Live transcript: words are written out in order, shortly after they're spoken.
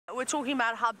were talking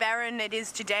about how barren it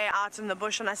is today out in the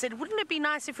bush, and I said, wouldn't it be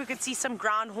nice if we could see some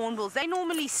ground hornbills? They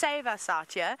normally save us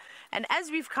out here, and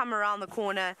as we've come around the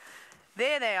corner,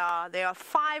 there they are. There are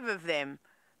 5 of them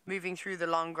moving through the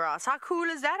long grass. How cool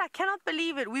is that? I cannot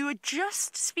believe it. We were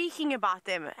just speaking about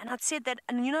them, and I'd said that,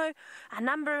 and you know, a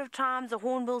number of times the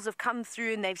hornbills have come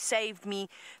through and they've saved me,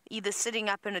 either sitting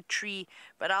up in a tree,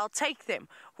 but I'll take them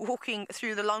walking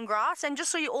through the long grass. And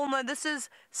just so you all know, this is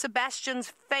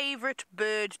Sebastian's favorite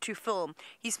bird to film.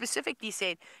 He specifically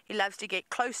said he loves to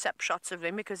get close-up shots of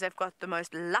them because they've got the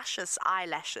most luscious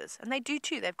eyelashes, and they do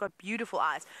too. They've got beautiful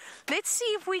eyes. Let's see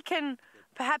if we can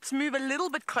perhaps move a little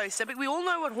bit closer, but we all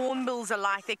know what hornbills are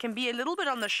like. They can be a little bit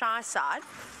on the shy side,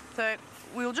 so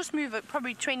we'll just move it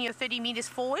probably 20 or 30 meters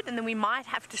forward, and then we might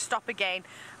have to stop again.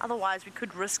 Otherwise we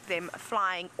could risk them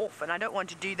flying off, and I don't want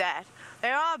to do that.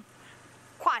 They are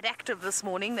quite active this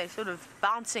morning. They're sort of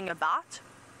bouncing about.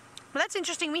 But that's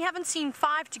interesting. We haven't seen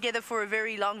 5 together for a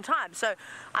very long time, so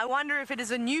I wonder if it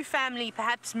is a new family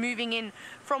perhaps moving in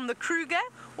from the Kruger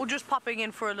or just popping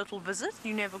in for a little visit.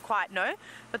 You never quite know.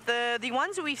 But the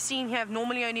ones that we've seen here have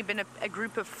normally only been a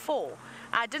group of 4.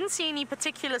 I didn't see any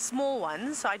particular small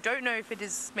ones, so I don't know if it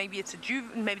is, maybe there's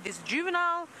a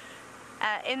juvenile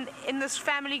in this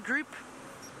family group.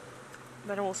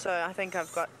 But also I think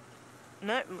I've got,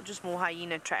 no, just more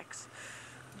hyena tracks.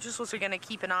 Just also going to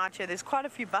keep an eye out here. There's quite a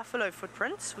few buffalo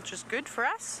footprints, which is good for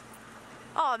us.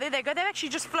 Oh, there they go. They've actually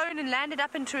just flown and landed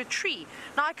up into a tree.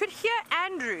 Now, I could hear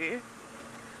Andrew,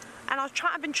 and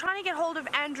I've been trying to get hold of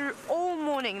Andrew all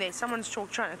morning. There's someone's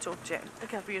trying to talk to him.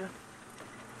 Look how beautiful.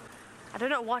 I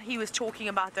don't know what he was talking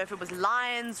about, though, if it was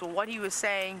lions or what he was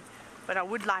saying, but I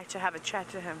would like to have a chat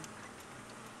to him.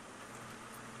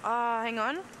 Oh, hang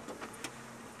on.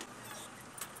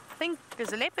 I think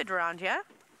there's a leopard around here.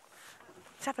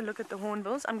 Let's have a look at the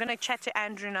hornbills. I'm going to chat to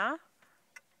Andrew now.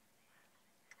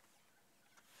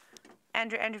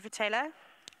 Andrew Taylor.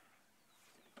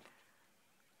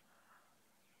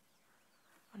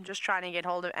 I'm just trying to get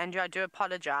hold of Andrew. I do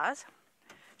apologize.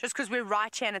 Just because we're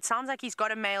right here, and it sounds like he's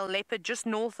got a male leopard just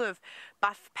north of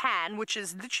Buff Pan, which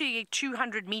is literally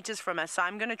 200 meters from us. So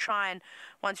I'm going to try and,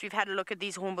 once we've had a look at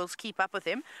these hornbills, keep up with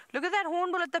him. Look at that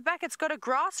hornbill at the back. It's got a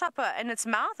grasshopper in its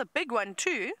mouth, a big one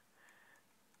too,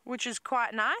 which is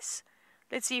quite nice.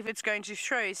 Let's see if it's going to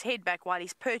throw his head back while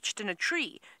he's perched in a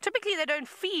tree. Typically they don't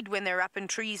feed when they're up in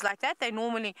trees like that. They're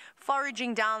normally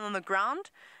foraging down on the ground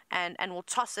and will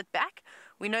toss it back.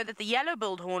 We know that the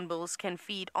yellow-billed hornbills can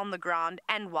feed on the ground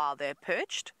and while they're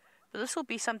perched. But this will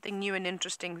be something new and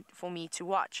interesting for me to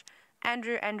watch.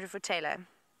 Andrew for Taylor.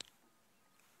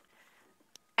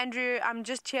 Andrew, I'm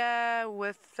just here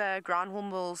with ground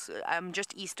hornbills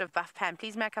just east of Buff Pan.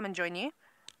 Please may I come and join you?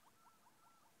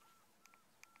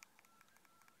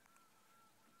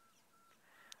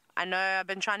 I know I've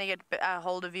been trying to get a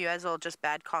hold of you as well, just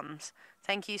bad comms.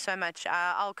 Thank you so much.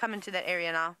 I'll come into that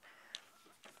area now.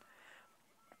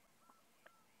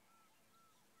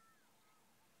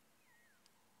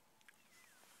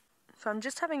 So I'm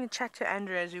just having a chat to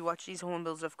Andrew as we watch these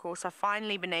hornbills, of course. I've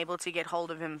finally been able to get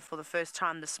hold of him for the first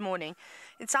time this morning.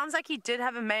 It sounds like he did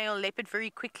have a male leopard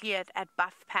very quickly at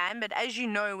Buff Pan, but as you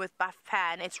know with Buff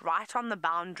Pan, it's right on the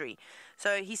boundary.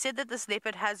 So he said that this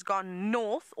leopard has gone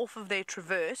north off of their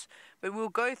traverse, but we'll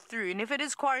go through. And if it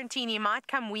is quarantine, he might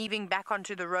come weaving back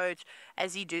onto the road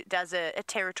as he does a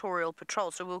territorial patrol.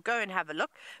 So we'll go and have a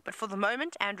look. But for the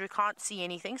moment, Andrew can't see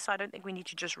anything, so I don't think we need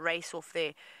to just race off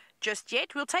there just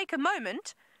yet. We'll take a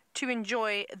moment to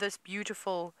enjoy this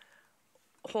beautiful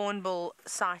hornbill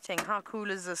sighting. How cool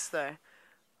is this though?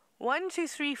 1, 2,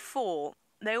 3, 4.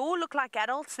 They all look like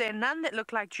adults. There are none that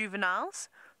look like juveniles.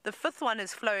 The 5th one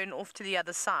is flown off to the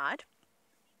other side.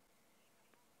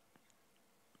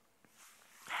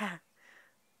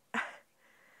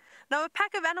 Now, a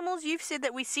pack of animals, you've said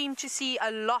that we seem to see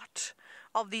a lot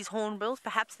of these hornbills.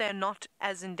 Perhaps they're not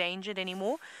as endangered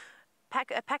anymore.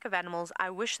 A pack of animals, I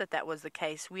wish that was the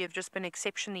case. We have just been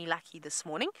exceptionally lucky this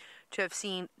morning to have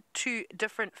seen 2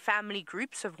 different family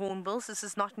groups of hornbills. This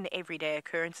is not an everyday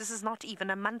occurrence. This is not even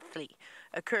a monthly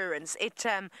occurrence. It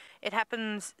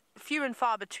happens few and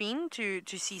far between to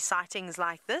see sightings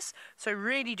like this. So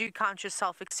really do count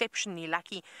yourself exceptionally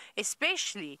lucky,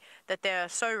 especially that they are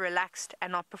so relaxed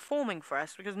and not performing for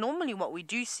us, because normally what we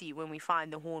do see when we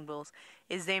find the hornbills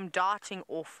is them darting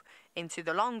off into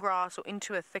the long grass or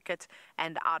into a thicket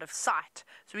and out of sight.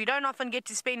 So we don't often get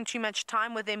to spend too much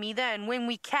time with them either, and when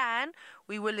we can,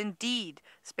 we will indeed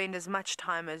spend as much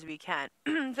time as we can.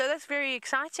 So that's very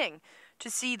exciting to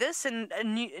see this, and a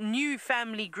new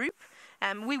family group.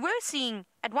 We were seeing,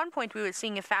 at one point we were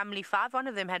seeing a family 5. One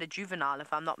of them had a juvenile,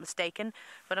 if I'm not mistaken,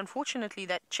 but unfortunately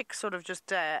that chick sort of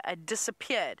just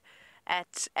disappeared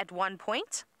at one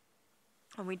point,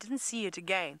 and we didn't see it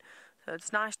again. So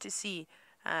it's nice to see.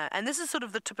 And this is sort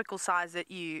of the typical size that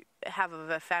you have of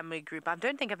a family group. I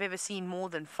don't think I've ever seen more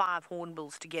than 5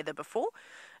 hornbills together before,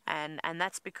 and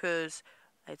that's because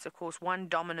it's of course one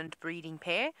dominant breeding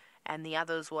pair, and the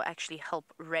others will actually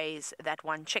help raise that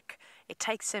one chick. It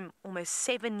takes them almost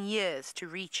 7 years to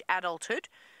reach adulthood,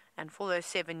 and for those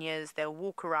 7 years they'll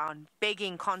walk around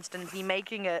begging constantly,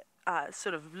 making a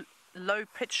sort of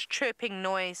low-pitched chirping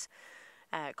noise,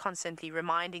 constantly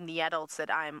reminding the adults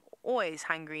that I'm always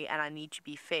hungry and I need to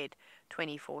be fed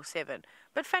 24/7.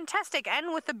 But fantastic,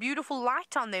 and with the beautiful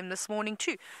light on them this morning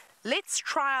too. Let's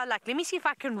try our luck. Let me see if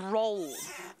I can roll.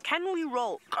 Can we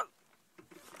roll? Go,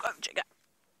 go, Chica.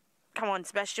 Come on,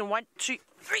 Sebastian. 1, 2,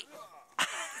 3.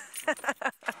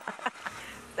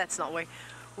 That's not working.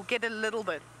 We'll get a little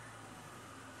bit.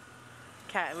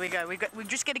 Okay, we go. We're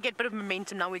just going to get a bit of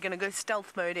momentum now. We're going to go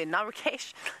stealth mode in now,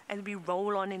 Rakesh, as we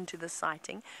roll on into the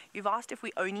sighting. You've asked if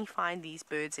we only find these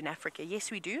birds in Africa. Yes,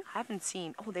 we do. I haven't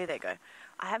seen... Oh, there they go.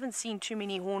 I haven't seen too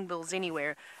many hornbills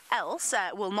anywhere else.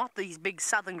 Well, not these big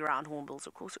southern ground hornbills,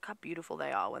 of course. Look how beautiful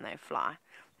they are when they fly.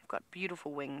 They've got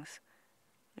beautiful wings.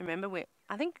 Remember,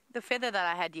 I think the feather that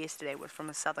I had yesterday was from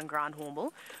a southern ground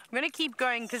hornbill. I'm going to keep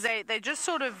going because they're just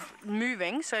sort of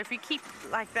moving. So if we keep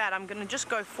like that, I'm going to just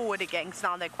go forward again because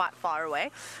now they're quite far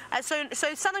away. So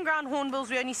southern ground hornbills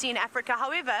we only see in Africa.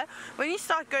 However, when you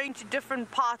start going to different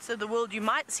parts of the world, you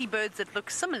might see birds that look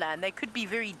similar, and they could be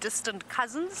very distant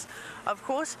cousins, of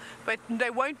course, but they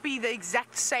won't be the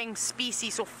exact same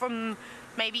species, or from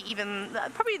maybe even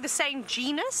probably the same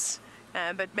genus.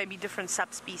 But maybe different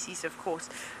subspecies, of course.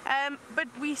 But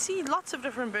we see lots of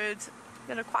different birds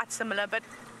that are quite similar, but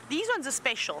these ones are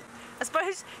special. I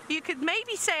suppose you could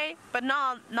maybe say, but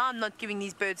now I'm not giving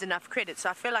these birds enough credit, so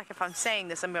I feel like if I'm saying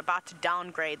this, I'm about to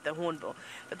downgrade the hornbill.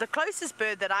 But the closest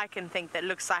bird that I can think that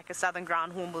looks like a southern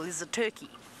ground hornbill is a turkey.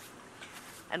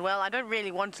 And well, I don't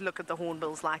really want to look at the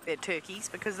hornbills like they're turkeys,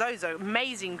 because those are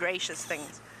amazing, gracious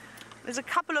things. There's a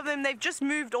couple of them, they've just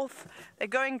moved off.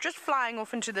 They're just flying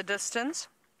off into the distance.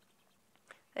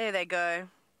 There they go.